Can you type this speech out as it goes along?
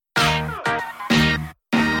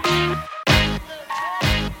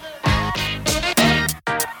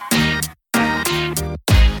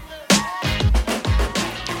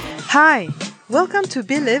Hi, welcome to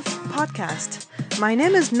Belive podcast. My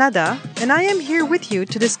name is Nada, and I am here with you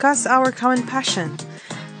to discuss our common passion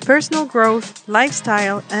personal growth,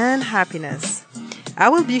 lifestyle, and happiness. I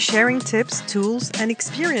will be sharing tips, tools, and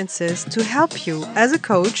experiences to help you as a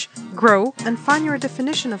coach grow and find your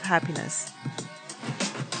definition of happiness.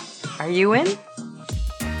 Are you in?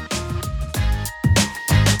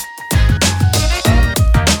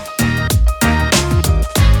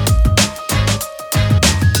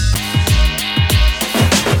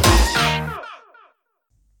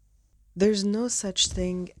 There's no such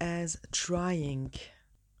thing as trying.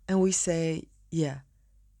 And we say, yeah,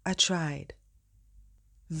 I tried.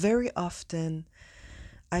 Very often,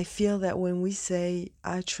 I feel that when we say,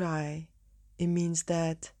 I try, it means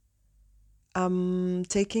that I'm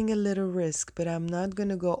taking a little risk, but I'm not going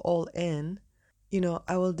to go all in.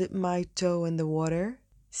 I will dip my toe in the water,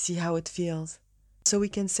 see how it feels. So we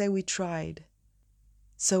can say we tried.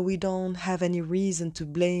 So we don't have any reason to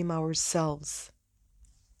blame ourselves.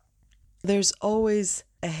 There's always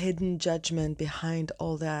a hidden judgment behind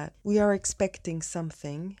all that. We are expecting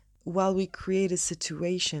something while we create a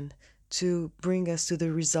situation to bring us to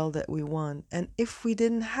the result that we want. And if we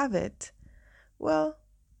didn't have it, well,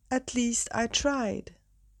 at least I tried.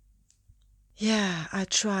 Yeah, I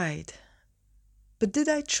tried. But did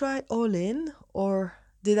I try all in? Or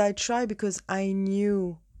did I try because I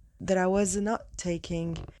knew that I was not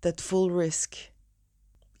taking that full risk?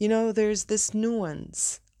 There's this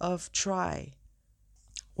nuance of try.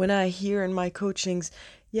 When I hear in my coachings,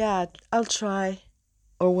 yeah, I'll try,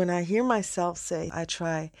 or when I hear myself say, I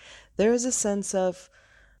try, there is a sense of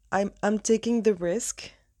I'm taking the risk,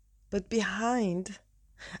 but behind,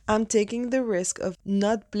 I'm taking the risk of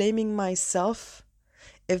not blaming myself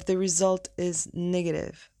if the result is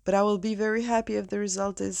negative. But I will be very happy if the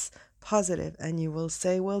result is positive. And you will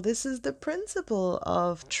say, well, this is the principle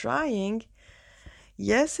of trying.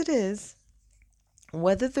 Yes, it is.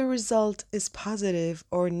 Whether the result is positive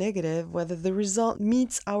or negative, whether the result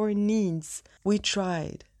meets our needs, we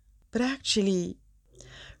tried. But actually,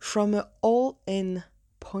 from an all-in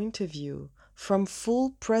point of view, from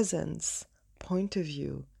full presence point of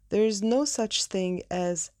view, there is no such thing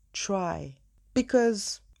as try.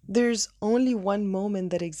 Because there's only one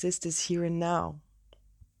moment that exists is here and now.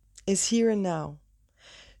 Is here and now.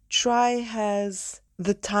 Try has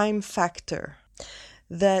the time factor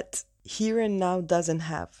that here and now doesn't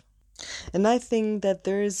have. And I think that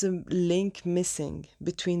there is a link missing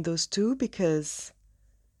between those two, because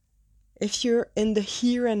if you're in the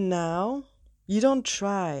here and now, you don't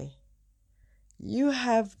try. You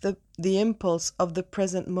have the impulse of the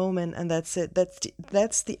present moment, and that's it.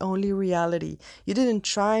 That's the only reality. You didn't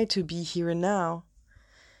try to be here and now.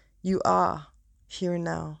 You are here and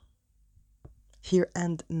now. Here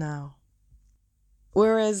and now.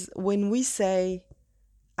 Whereas when we say,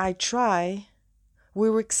 I try,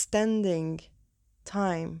 we're extending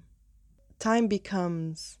time. Time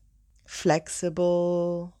becomes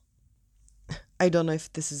flexible. I don't know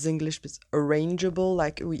if this is English, but it's arrangeable.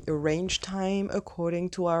 Like we arrange time according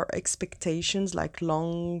to our expectations, like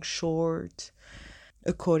long, short,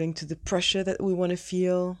 according to the pressure that we want to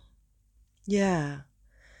feel. Yeah.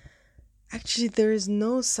 Actually, there is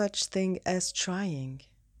no such thing as trying.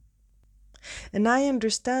 And I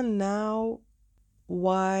understand now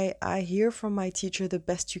why I hear from my teacher the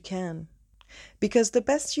best you can. Because the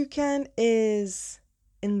best you can is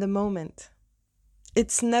in the moment.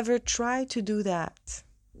 It's never try to do that.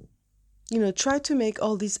 Try to make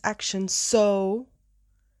all these actions so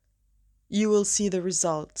you will see the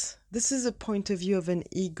result. This is a point of view of an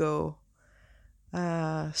ego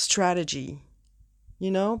strategy,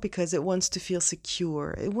 because it wants to feel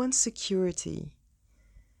secure. It wants security.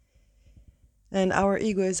 And our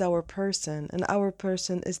ego is our person, and our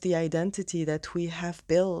person is the identity that we have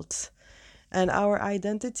built. And our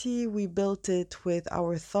identity, we built it with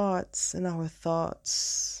our thoughts, and our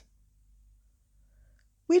thoughts.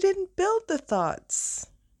 We didn't build the thoughts.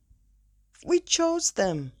 We chose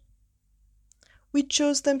them. We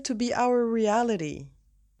chose them to be our reality.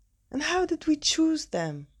 And how did we choose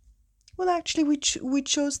them? Well, actually, we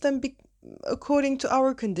chose them according to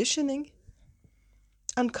our conditioning,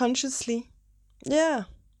 unconsciously. Yeah,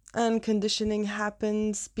 and conditioning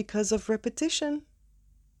happens because of repetition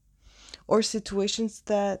or situations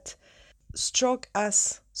that struck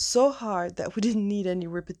us so hard that we didn't need any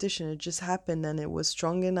repetition. It just happened and it was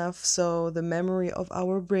strong enough, so the memory of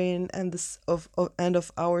our brain and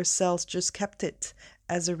of our cells just kept it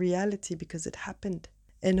as a reality because it happened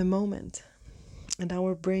in a moment, and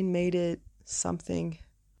our brain made it something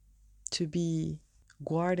to be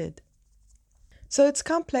guarded. So it's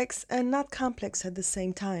complex and not complex at the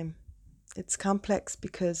same time. It's complex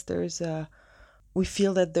because we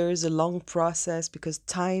feel that there is a long process because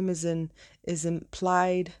time is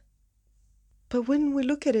implied. But when we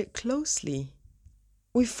look at it closely,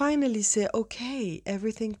 we finally say, okay,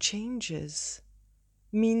 everything changes.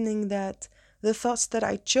 Meaning that the thoughts that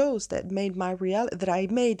I chose that I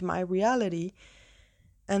made my reality,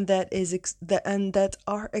 and that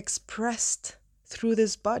are expressed through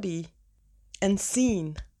this body and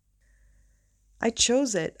seen. I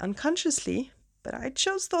chose it unconsciously, but I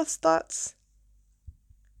chose those thoughts.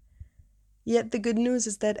 Yet the good news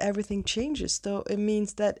is that everything changes. So it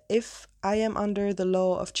means that if I am under the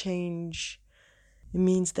law of change, it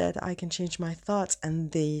means that I can change my thoughts,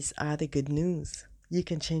 and these are the good news. You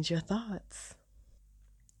can change your thoughts.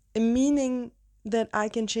 Meaning that I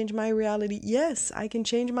can change my reality. Yes, I can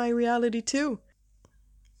change my reality too.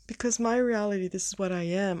 Because my reality, this is what I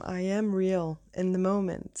am. I am real in the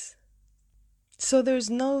moment. So there's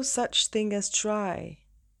no such thing as try.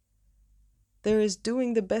 There is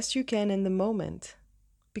doing the best you can in the moment.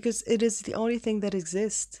 Because it is the only thing that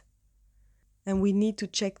exists. And we need to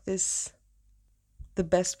check this the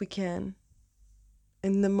best we can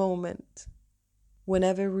in the moment.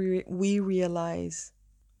 Whenever we realize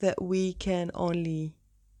that we can only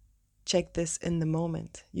check this in the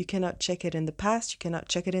moment. You cannot check it in the past. You cannot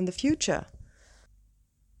check it in the future.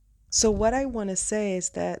 So what I want to say is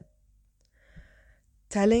that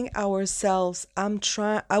telling ourselves,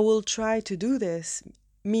 I will try to do this,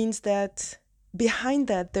 means that behind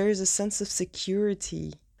that there is a sense of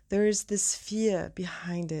security. There is this fear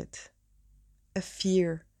behind it. A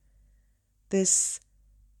fear. This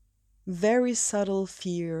very subtle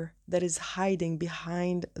fear that is hiding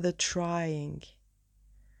behind the trying.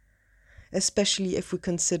 Especially if we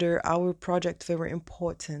consider our project very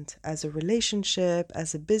important as a relationship,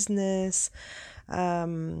 as a business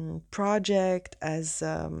project, as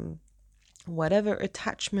whatever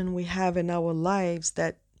attachment we have in our lives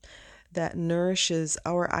that nourishes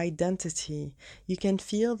our identity. You can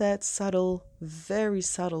feel that subtle, very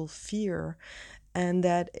subtle fear, and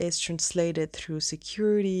that is translated through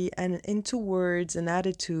security, and into words and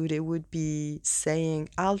attitude it would be saying,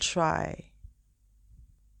 I'll try.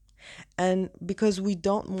 And because we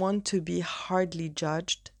don't want to be hardly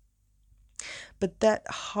judged, but that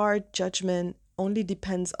hard judgment only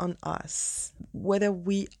depends on us, whether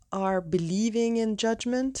we are believing in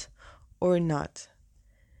judgment or not.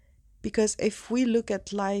 Because if we look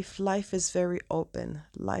at life, life is very open.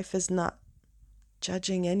 Life is not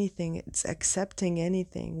judging anything, it's accepting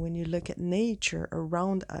anything. When you look at nature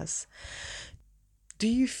around us, do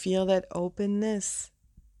you feel that openness?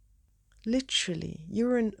 Literally,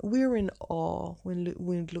 we're in awe when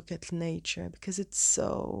we look at nature, because it's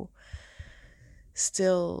so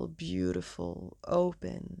still, beautiful,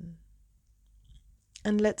 open.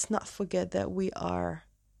 And let's not forget that we are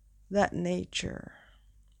that nature.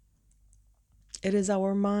 It is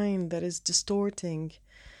our mind that is distorting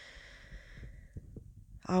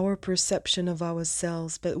our perception of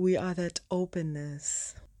ourselves, but we are that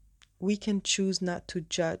openness. We can choose not to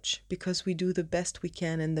judge because we do the best we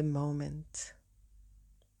can in the moment.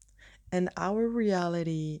 And our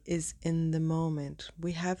reality is in the moment.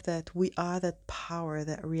 We are that power,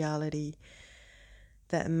 that reality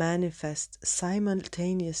that manifests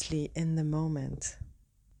simultaneously in the moment.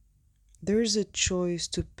 There's a choice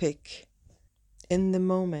to pick in the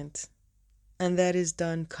moment, and that is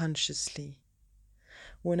done consciously.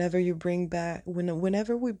 Whenever we bring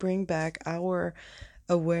back our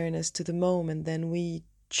awareness to the moment, then we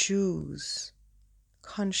choose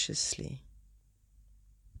consciously.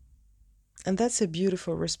 And that's a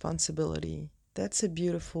beautiful responsibility. That's a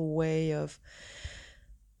beautiful way of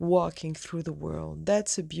walking through the world.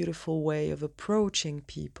 That's a beautiful way of approaching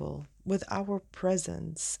people with our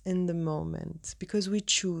presence in the moment, because we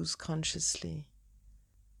choose consciously.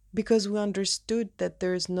 Because we understood that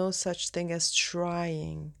there is no such thing as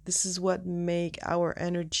trying. This is what makes our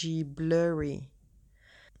energy blurry.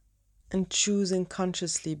 And choosing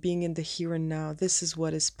consciously, being in the here and now, this is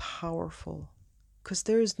what is powerful. Because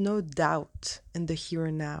there is no doubt in the here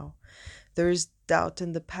and now. There is doubt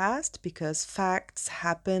in the past because facts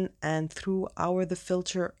happen, and through the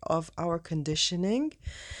filter of our conditioning,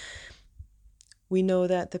 we know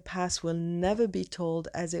that the past will never be told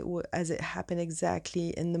as it happened exactly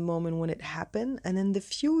in the moment when it happened. And in the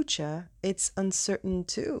future, it's uncertain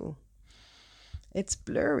too. It's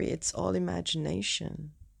blurry. It's all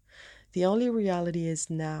imagination. The only reality is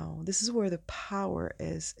now. This is where the power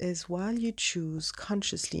is while you choose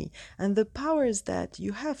consciously. And the power is that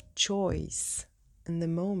you have choice in the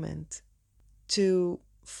moment to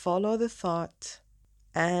follow the thought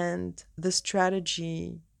and the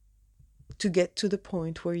strategy to get to the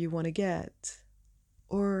point where you want to get,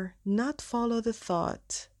 or not follow the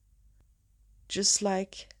thought, just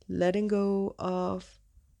like letting go of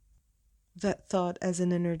that thought as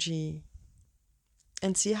an energy,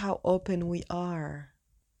 and see how open we are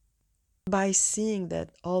by seeing that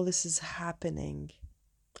all this is happening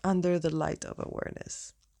under the light of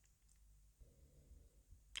awareness.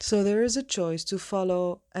 So there is a choice to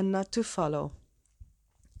follow and not to follow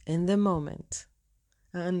in the moment.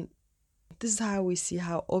 And this is how we see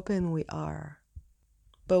how open we are.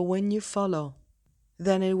 But when you follow,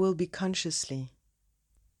 then it will be consciously,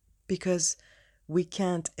 because we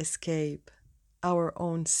can't escape our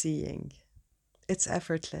own seeing. It's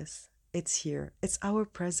effortless. It's here. It's our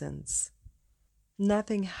presence.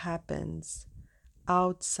 Nothing happens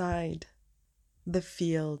outside the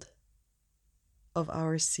field of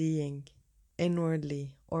our seeing,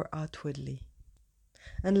 inwardly or outwardly.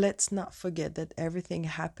 And let's not forget that everything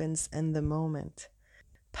happens in the moment.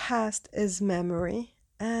 Past is memory,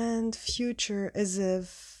 and future is a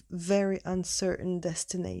very uncertain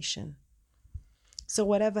destination. So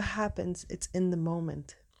whatever happens, it's in the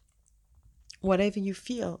moment. Whatever you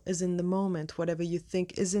feel is in the moment. Whatever you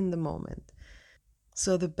think is in the moment.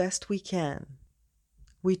 So the best we can,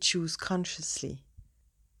 we choose consciously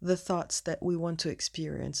the thoughts that we want to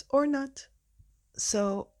experience or not.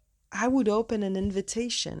 So I would open an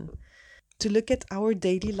invitation to look at our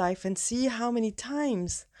daily life and see how many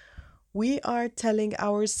times we are telling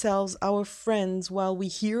ourselves, our friends, while we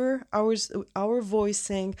hear our voice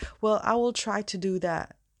saying, well, I will try to do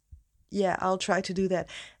that. Yeah, I'll try to do that.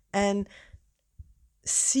 And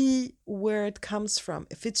see where it comes from.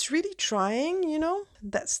 If it's really trying,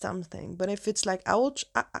 that's something. But if it's like,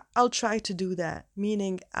 I'll try to do that,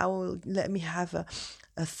 meaning let me have a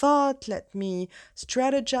thought, let me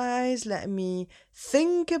strategize, let me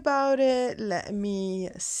think about it, let me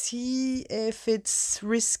see if it's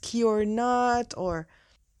risky or not, or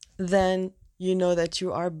then you know that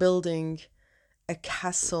you are building a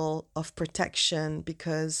castle of protection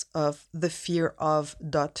because of the fear of ...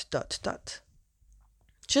 The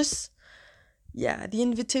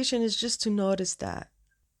invitation is just to notice that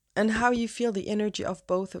and how you feel the energy of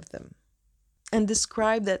both of them, and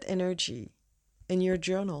describe that energy in your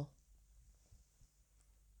journal.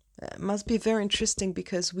 It must be very interesting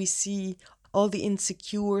because we see all the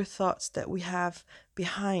insecure thoughts that we have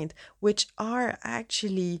behind, which are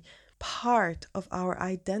actually part of our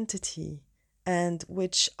identity and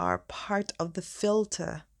which are part of the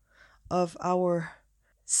filter of our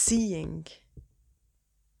seeing,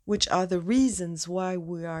 which are the reasons why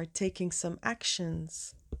we are taking some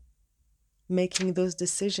actions, making those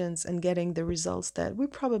decisions and getting the results that we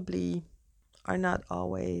probably are not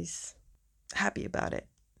always happy about it.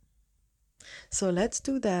 So let's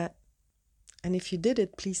do that. And if you did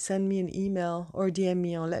it, please send me an email or DM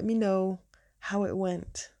me and let me know how it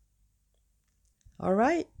went. All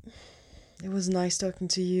right. It was nice talking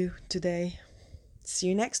to you today. See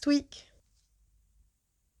you next week.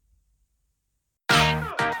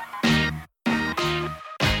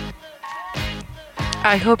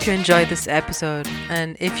 I hope you enjoyed this episode,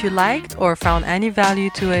 and if you liked or found any value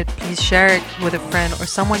to it, please share it with a friend or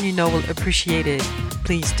someone you know will appreciate it.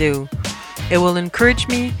 Please do. It will encourage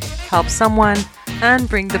me, help someone, and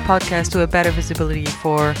bring the podcast to a better visibility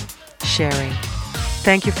for sharing.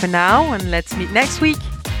 Thank you for now, and let's meet next week.